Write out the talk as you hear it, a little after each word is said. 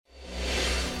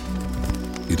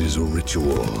It is a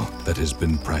ritual that has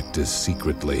been practiced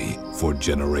secretly for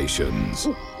generations.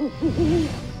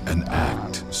 An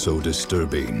act so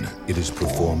disturbing, it is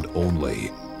performed only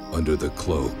under the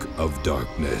cloak of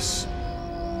darkness.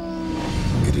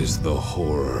 It is the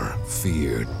horror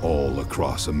feared all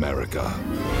across America.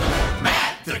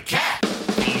 Matt the Cat!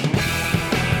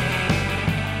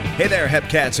 Hey there,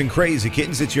 Hepcats and Crazy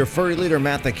Kittens. It's your furry leader,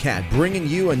 Matt the Cat, bringing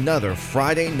you another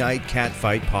Friday Night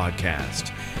Catfight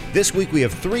podcast. This week we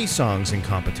have 3 songs in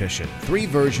competition, 3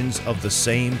 versions of the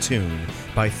same tune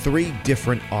by 3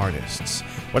 different artists.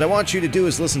 What I want you to do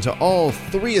is listen to all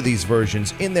 3 of these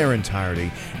versions in their entirety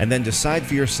and then decide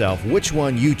for yourself which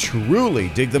one you truly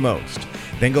dig the most.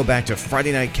 Then go back to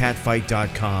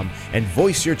FridayNightCatfight.com and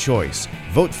voice your choice.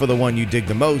 Vote for the one you dig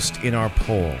the most in our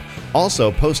poll.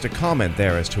 Also, post a comment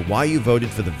there as to why you voted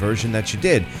for the version that you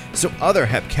did, so other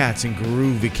Hepcats and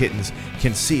Groovy Kittens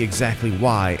can see exactly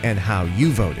why and how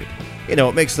you voted. You know,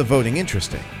 it makes the voting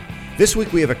interesting. This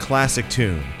week we have a classic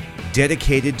tune,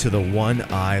 Dedicated to the One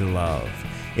I Love.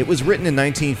 It was written in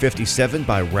 1957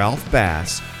 by Ralph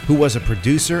Bass, who was a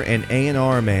producer and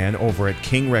A&R man over at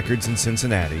King Records in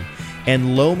Cincinnati,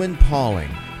 and Loman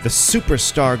Pauling, the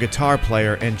superstar guitar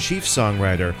player and chief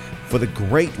songwriter for the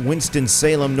great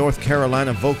Winston-Salem, North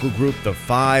Carolina vocal group The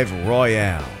Five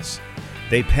Royales.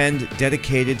 They penned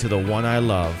Dedicated to the One I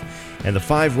Love, and the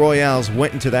Five Royales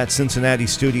went into that Cincinnati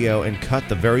studio and cut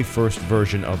the very first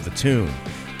version of the tune.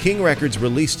 King Records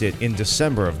released it in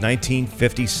December of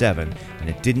 1957, and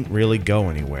it didn't really go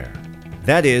anywhere.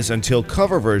 That is, until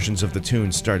cover versions of the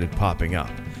tune started popping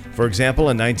up. For example,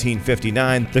 in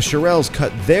 1959, the Shirelles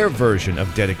cut their version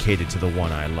of Dedicated to the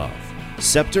One I Love.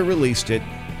 Scepter released it,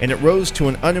 and it rose to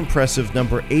an unimpressive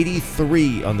number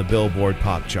 83 on the Billboard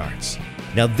pop charts.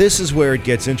 Now this is where it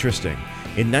gets interesting.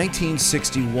 In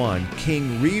 1961,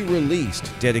 King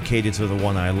re-released Dedicated to the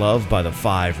One I Love by the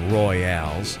Five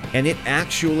Royales, and it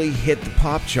actually hit the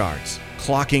pop charts,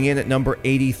 clocking in at number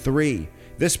 83.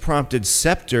 This prompted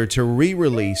Scepter to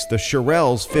re-release the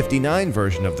Shirelles' 59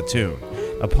 version of the tune.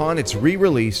 Upon its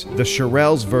re-release, the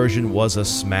Shirelles' version was a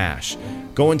smash,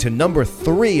 going to number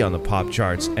 3 on the pop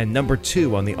charts and number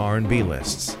 2 on the R&B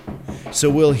lists. So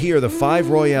we'll hear the Five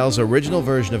Royales' original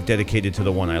version of Dedicated to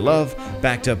the One I Love,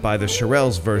 backed up by the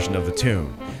Shirelles' version of the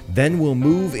tune. Then we'll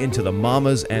move into the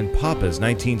Mamas and Papas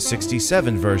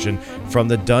 1967 version from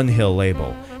the Dunhill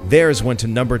label. Theirs went to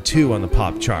number 2 on the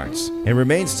pop charts, and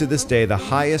remains to this day the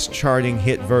highest charting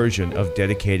hit version of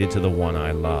Dedicated to the One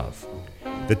I Love.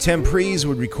 The Temprees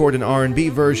would record an R&B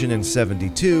version in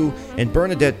 '72, and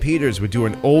Bernadette Peters would do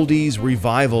an oldies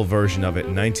revival version of it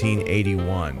in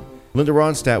 1981. Linda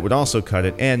Ronstadt would also cut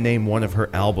it and name one of her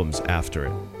albums after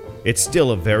it. It's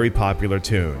still a very popular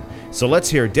tune. So let's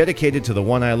hear Dedicated to the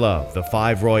One I Love, the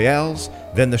Five Royales,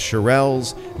 then the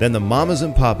Shirelles, then the Mamas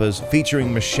and Papas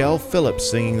featuring Michelle Phillips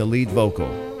singing the lead vocal.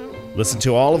 Listen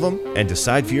to all of them and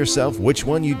decide for yourself which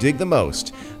one you dig the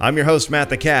most. I'm your host, Matt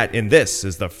the Cat, and this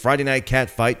is the Friday Night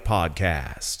Catfight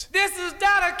Podcast. This is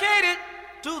dedicated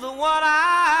to the one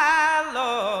I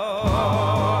love.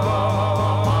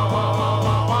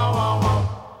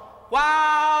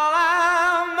 While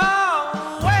I'm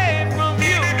away from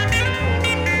you,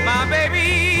 my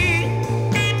baby,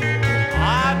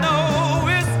 I know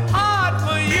it's hard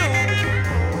for you,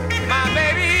 my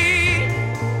baby,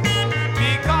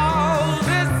 because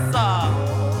it's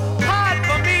hard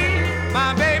for me,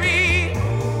 my baby,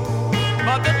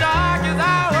 but the darkest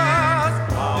hours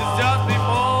is just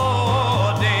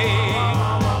before day.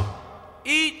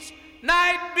 Each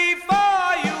night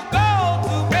before you go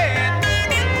to bed,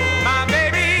 my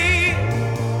baby,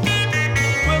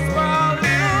 whisper a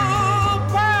little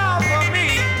prayer for me,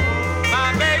 my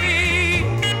baby,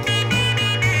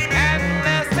 and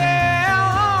let's tell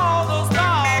all the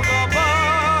stars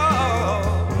above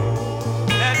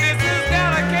that this is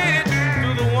dedicated to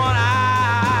the one I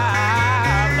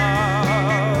love.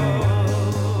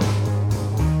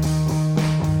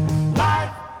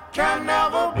 Life can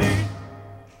never be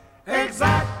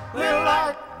exactly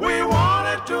like we want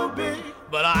it to be,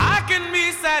 but I can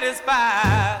be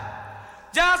satisfied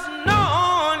just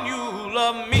knowing you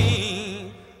love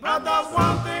me. But there's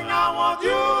one thing I want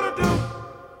you to do,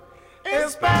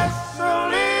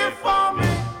 especially for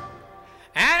me,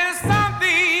 and it's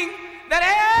something that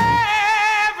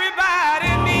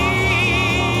everybody needs.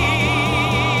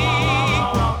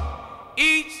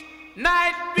 Each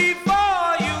night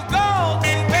before you go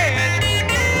to bed,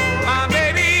 my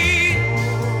baby,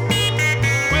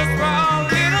 whisper a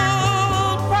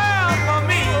little prayer for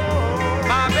me,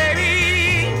 my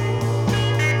baby,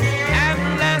 and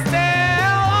let's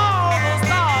tell all the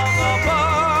stars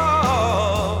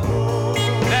above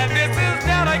that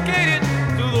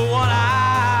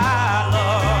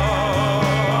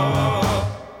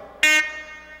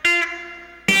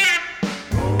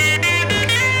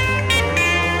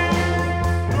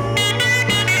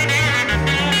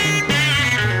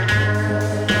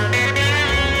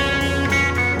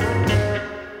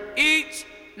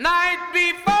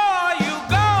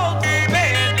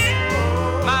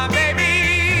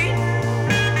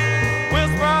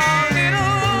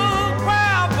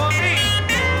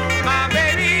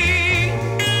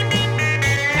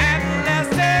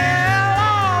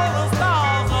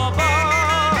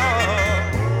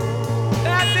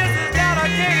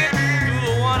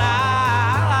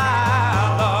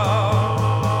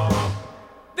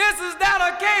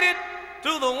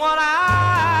the one I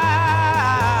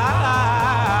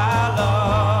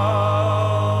love.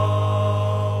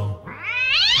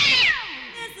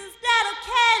 This is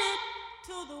dedicated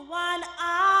to the one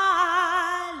I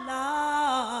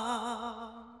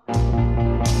love.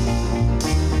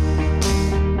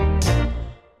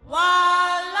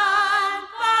 While I'm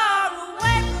far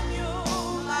away from you,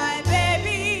 my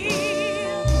baby,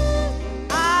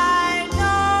 I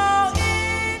know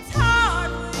it's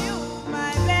hard for you,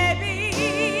 my baby,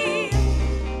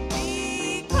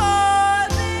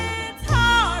 because it's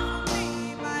hard for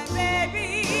me, my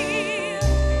baby,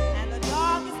 and the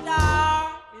darkest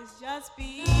hour is just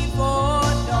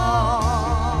before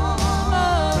dawn.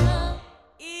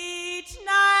 Each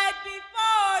night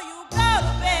before you go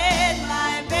to bed,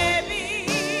 my baby,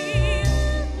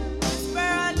 whisper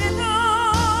a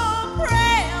little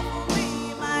prayer for me,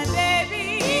 my baby,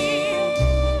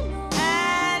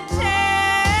 and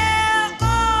tell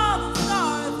all the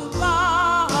stars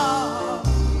above.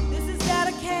 This is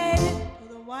dedicated to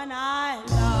the one I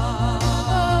love.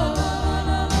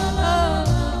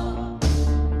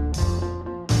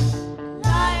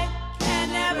 Life can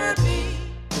never be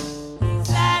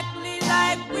exactly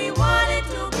like we want it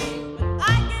to be, but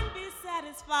I can be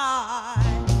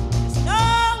satisfied just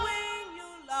knowing you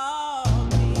love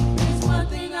me. There's one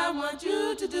thing I want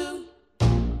you to do,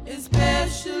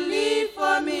 especially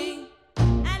for me,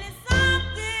 and it's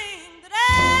something that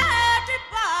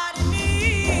everybody needs.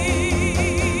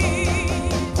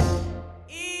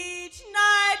 Each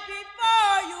night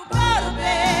before you go to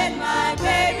bed, my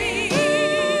baby,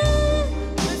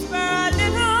 whisper a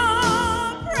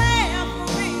little prayer for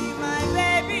me, my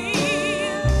baby,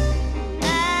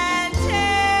 and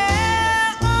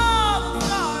tell all the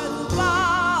stars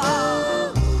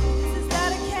above. This is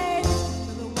dedicated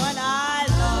to the one I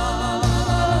love.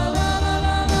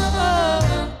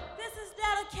 This is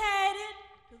dedicated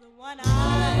to the one I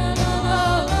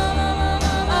love.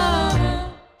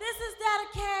 This is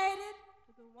dedicated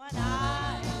to the one I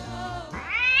love.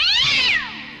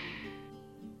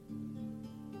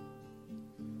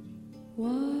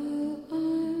 While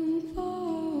I'm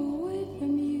far away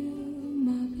from you,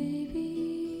 my baby,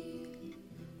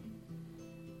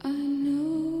 I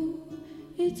know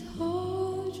it's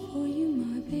hard for you,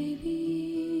 my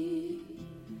baby,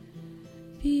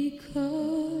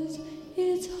 because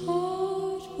it's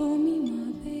hard for me,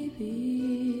 my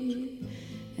baby,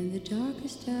 and the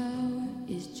darkest hour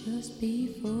is just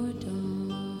before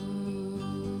dawn.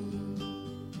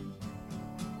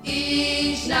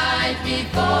 Each night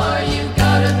before you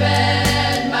go to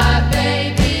bed, my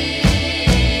baby,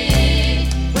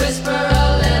 whisper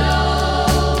a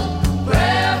little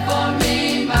prayer for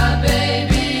me, my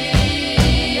baby,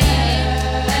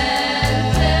 and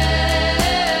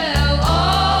tell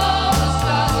all the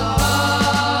stars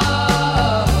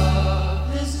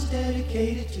above. This is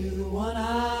dedicated to the one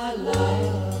I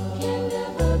love. Can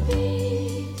never be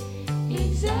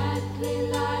exactly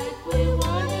like we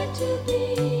want it to be.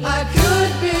 I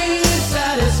could be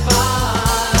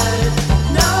satisfied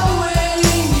knowing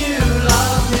you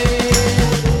love me.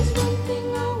 There's one thing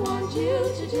I want you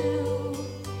to do,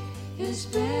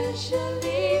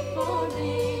 especially for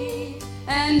me,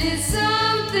 and it's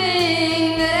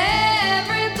something that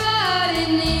everybody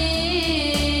needs.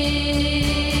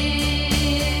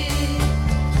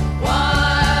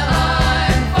 While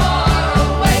I'm far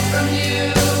away from you,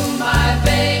 my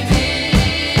baby,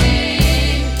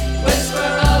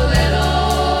 whisper a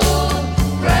little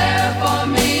prayer for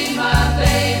me, my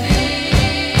baby,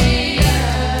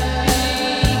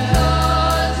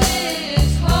 because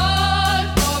it's hard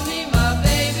for me, my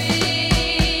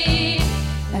baby,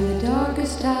 and the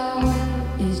darkest hour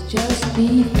is just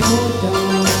before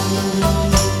dawn.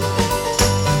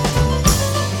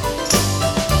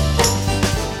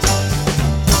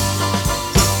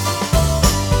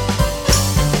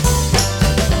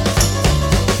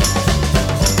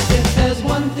 If there's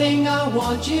one thing I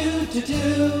want you to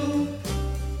do,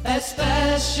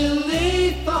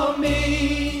 especially for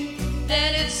me,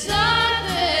 Then it's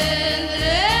something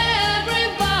that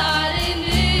everybody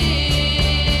needs.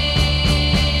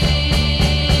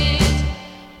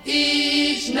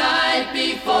 each night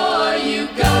before you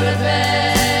go to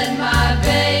bed, my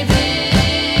baby,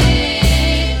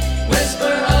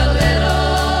 whisper a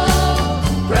little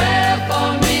prayer for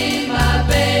me, my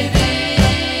baby,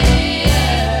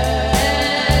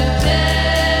 and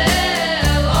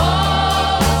tell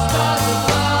all the stars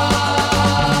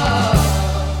above.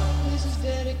 This is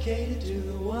dedicated to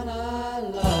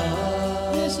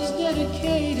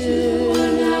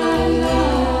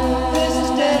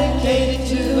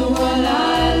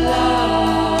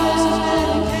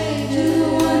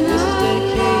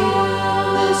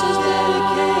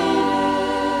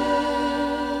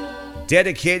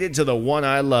dedicated to the one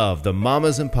I love, the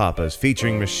Mamas and Papas,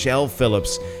 featuring Michelle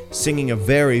Phillips singing a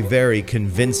very, very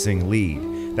convincing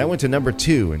lead. That went to number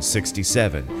 2 in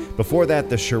 '67. Before that,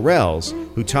 the Shirelles,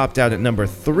 who topped out at number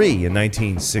 3 in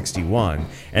 1961.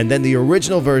 And then the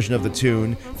original version of the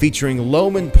tune, featuring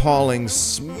Loman Pauling's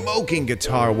smoking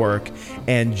guitar work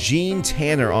and Gene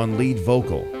Tanner on lead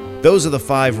vocal. Those are the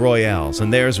 5 Royales,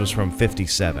 and theirs was from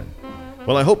 '57.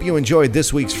 Well, I hope you enjoyed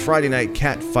this week's Friday Night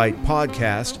Cat Fight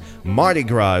podcast. Mardi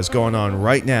Gras is going on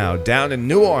right now down in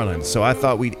New Orleans, so I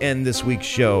thought we'd end this week's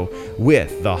show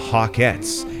with the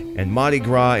Hawkettes and Mardi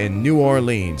Gras in New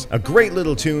Orleans, a great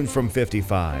little tune from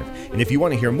 '55. And if you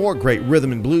want to hear more great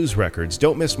rhythm and blues records,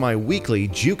 don't miss my weekly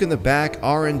Juke in the Back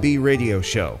R&B radio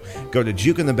show. Go to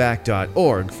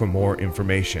jukeintheback.org for more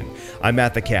information. I'm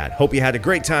Matt the Cat. Hope you had a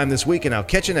great time this week, and I'll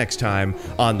catch you next time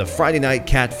on the Friday Night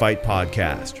Cat Fight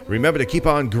podcast. Remember to keep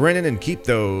on grinning and keep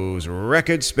those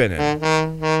records spinning.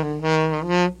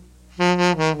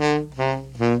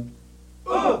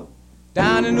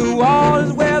 Down in New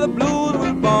Orleans where the blues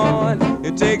was born,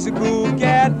 it takes a cool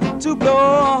cat to blow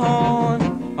a horn.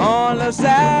 On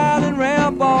LaSalle and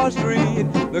Rampart Street,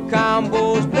 the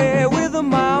combos play with the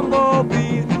mambo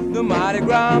beat. The Mardi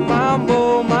Gras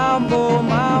mambo, mambo,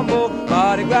 mambo,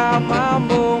 Mardi Gras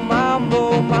mambo,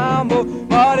 mambo, mambo,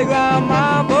 Mardi Gras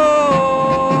mambo.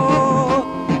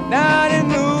 Down in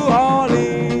New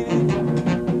Orleans,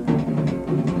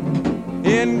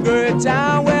 in Great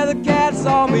Town where the cats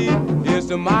all meet, it's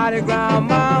the Mardi Gras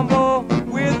mambo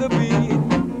with the beat.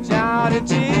 Shout and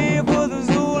cheer for the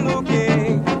Zulu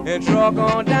King, and truck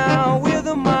on down with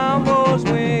the mambo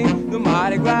swing. The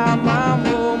Mardi Gras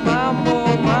mambo,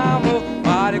 mambo, mambo,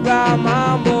 Mardi Gras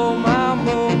mambo,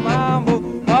 mambo, mambo,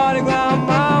 Mardi Gras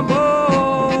mambo.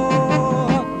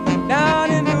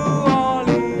 Down in New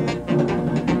Orleans.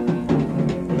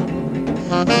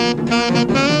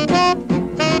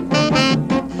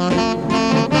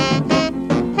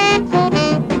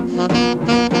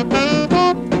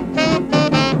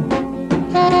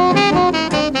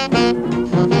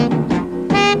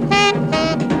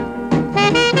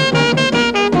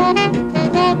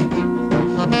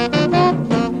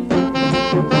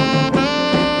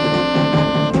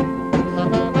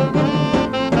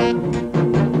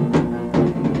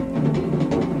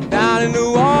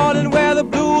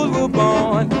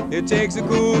 It takes a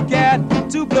cool cat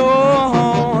to blow a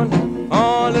horn.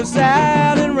 On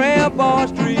LaSalle and